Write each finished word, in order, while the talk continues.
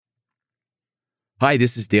Hi,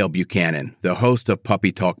 this is Dale Buchanan, the host of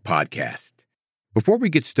Puppy Talk Podcast. Before we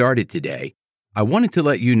get started today, I wanted to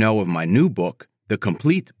let you know of my new book, The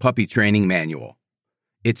Complete Puppy Training Manual.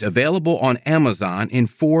 It's available on Amazon in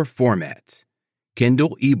 4 formats: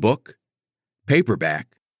 Kindle ebook,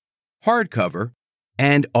 paperback, hardcover,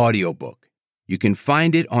 and audiobook. You can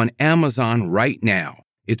find it on Amazon right now.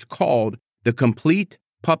 It's called The Complete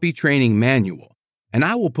Puppy Training Manual, and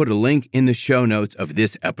I will put a link in the show notes of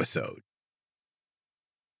this episode.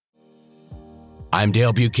 I'm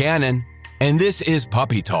Dale Buchanan, and this is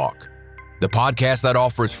Puppy Talk, the podcast that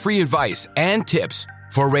offers free advice and tips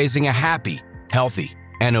for raising a happy, healthy,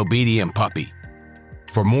 and obedient puppy.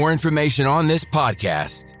 For more information on this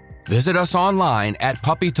podcast, visit us online at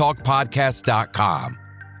puppytalkpodcast.com.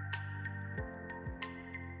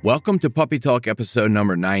 Welcome to Puppy Talk episode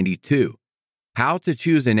number 92, How to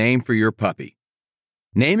Choose a Name for Your Puppy.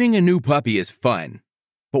 Naming a new puppy is fun,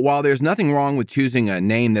 but while there's nothing wrong with choosing a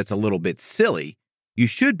name that's a little bit silly, you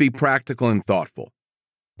should be practical and thoughtful.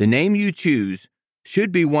 The name you choose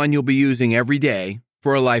should be one you'll be using every day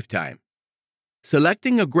for a lifetime.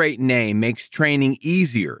 Selecting a great name makes training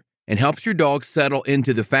easier and helps your dog settle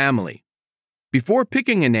into the family. Before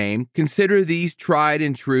picking a name, consider these tried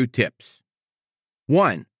and true tips.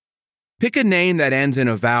 1. Pick a name that ends in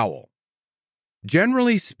a vowel.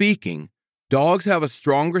 Generally speaking, dogs have a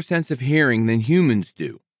stronger sense of hearing than humans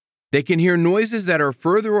do. They can hear noises that are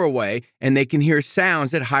further away, and they can hear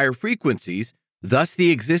sounds at higher frequencies, thus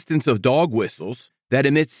the existence of dog whistles that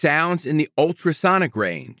emit sounds in the ultrasonic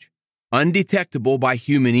range, undetectable by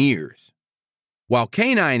human ears. While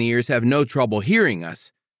canine ears have no trouble hearing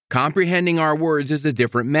us, comprehending our words is a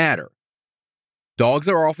different matter. Dogs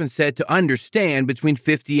are often said to understand between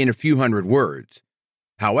 50 and a few hundred words.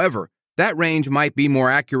 However, that range might be more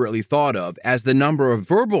accurately thought of as the number of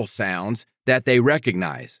verbal sounds that they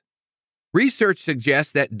recognize. Research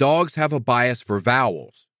suggests that dogs have a bias for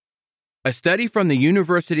vowels. A study from the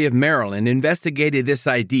University of Maryland investigated this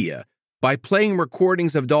idea by playing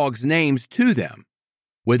recordings of dogs' names to them,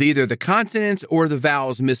 with either the consonants or the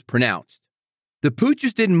vowels mispronounced. The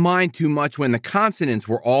pooches didn't mind too much when the consonants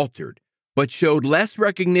were altered, but showed less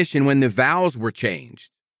recognition when the vowels were changed.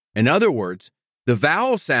 In other words, the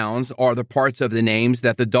vowel sounds are the parts of the names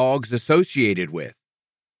that the dogs associated with.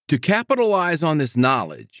 To capitalize on this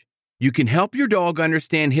knowledge, you can help your dog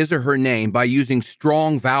understand his or her name by using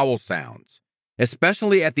strong vowel sounds,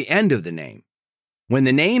 especially at the end of the name. When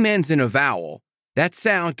the name ends in a vowel, that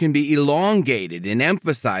sound can be elongated and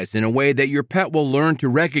emphasized in a way that your pet will learn to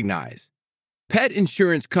recognize. Pet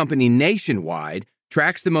insurance company Nationwide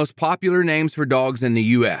tracks the most popular names for dogs in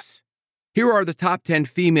the U.S. Here are the top 10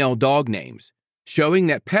 female dog names, showing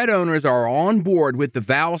that pet owners are on board with the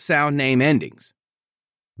vowel sound name endings.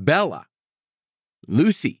 Bella,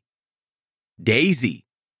 Lucy, Daisy,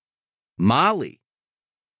 Molly,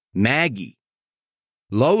 Maggie,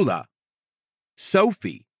 Lola,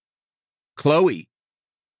 Sophie, Chloe,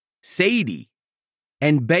 Sadie,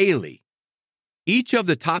 and Bailey. Each of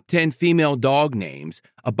the top 10 female dog names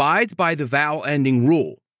abides by the vowel ending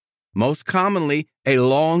rule. Most commonly, a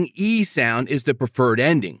long E sound is the preferred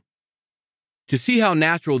ending. To see how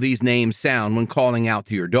natural these names sound when calling out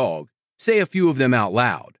to your dog, say a few of them out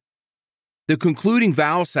loud. The concluding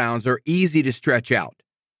vowel sounds are easy to stretch out,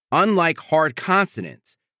 unlike hard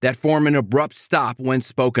consonants that form an abrupt stop when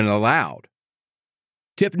spoken aloud.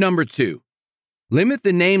 Tip number 2. Limit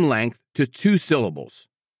the name length to 2 syllables.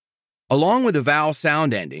 Along with a vowel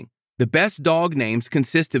sound ending, the best dog names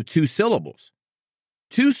consist of 2 syllables.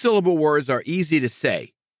 2-syllable words are easy to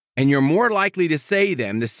say, and you're more likely to say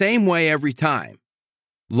them the same way every time.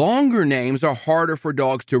 Longer names are harder for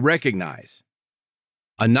dogs to recognize.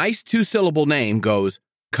 A nice 2-syllable name goes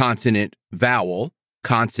consonant, vowel,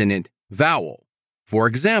 consonant, vowel. For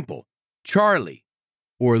example, Charlie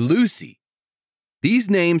or Lucy.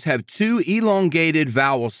 These names have 2 elongated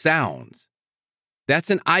vowel sounds.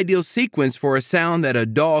 That's an ideal sequence for a sound that a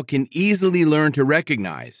dog can easily learn to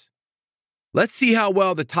recognize. Let's see how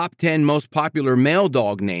well the top 10 most popular male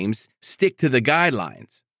dog names stick to the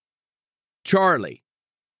guidelines. Charlie,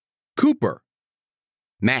 Cooper,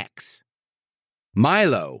 Max,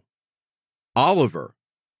 Milo, Oliver,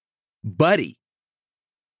 Buddy,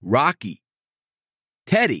 Rocky,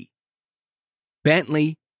 Teddy,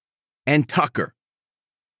 Bentley, and Tucker.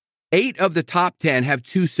 8 of the top 10 have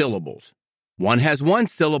 2 syllables. One has 1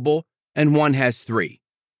 syllable and one has 3.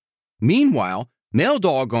 Meanwhile, male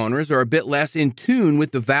dog owners are a bit less in tune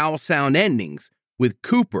with the vowel sound endings, with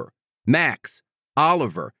Cooper, Max,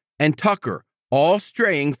 Oliver, and Tucker all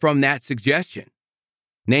straying from that suggestion.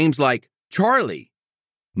 Names like Charlie,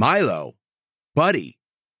 Milo, Buddy,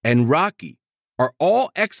 and Rocky are all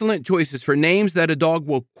excellent choices for names that a dog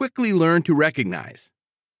will quickly learn to recognize.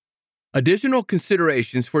 Additional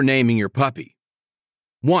considerations for naming your puppy.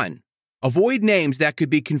 1. Avoid names that could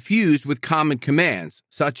be confused with common commands,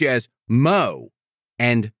 such as mo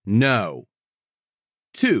and no.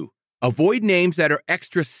 2. Avoid names that are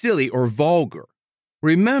extra silly or vulgar.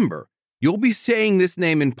 Remember, you'll be saying this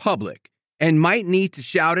name in public and might need to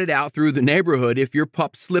shout it out through the neighborhood if your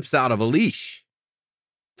pup slips out of a leash.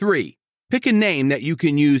 3. Pick a name that you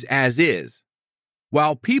can use as is.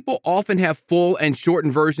 While people often have full and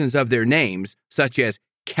shortened versions of their names, such as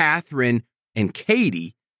Catherine and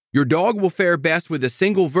Katie, your dog will fare best with a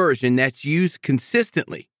single version that's used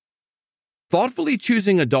consistently. Thoughtfully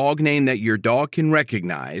choosing a dog name that your dog can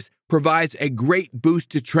recognize provides a great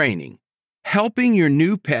boost to training, helping your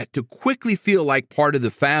new pet to quickly feel like part of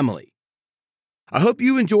the family. I hope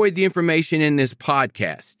you enjoyed the information in this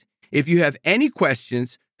podcast. If you have any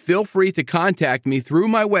questions, feel free to contact me through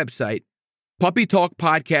my website,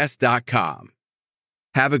 puppytalkpodcast.com.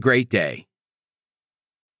 Have a great day.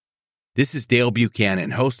 This is Dale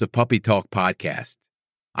Buchanan, host of Puppy Talk Podcast.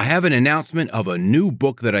 I have an announcement of a new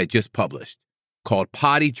book that I just published called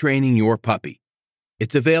Potty Training Your Puppy.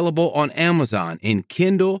 It's available on Amazon in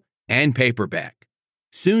Kindle and paperback,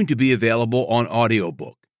 soon to be available on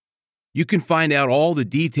audiobook. You can find out all the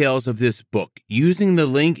details of this book using the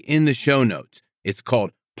link in the show notes. It's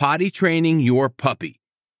called Potty Training Your Puppy.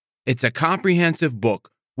 It's a comprehensive book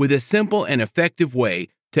with a simple and effective way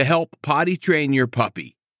to help potty train your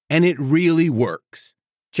puppy, and it really works.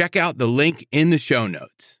 Check out the link in the show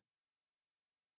notes.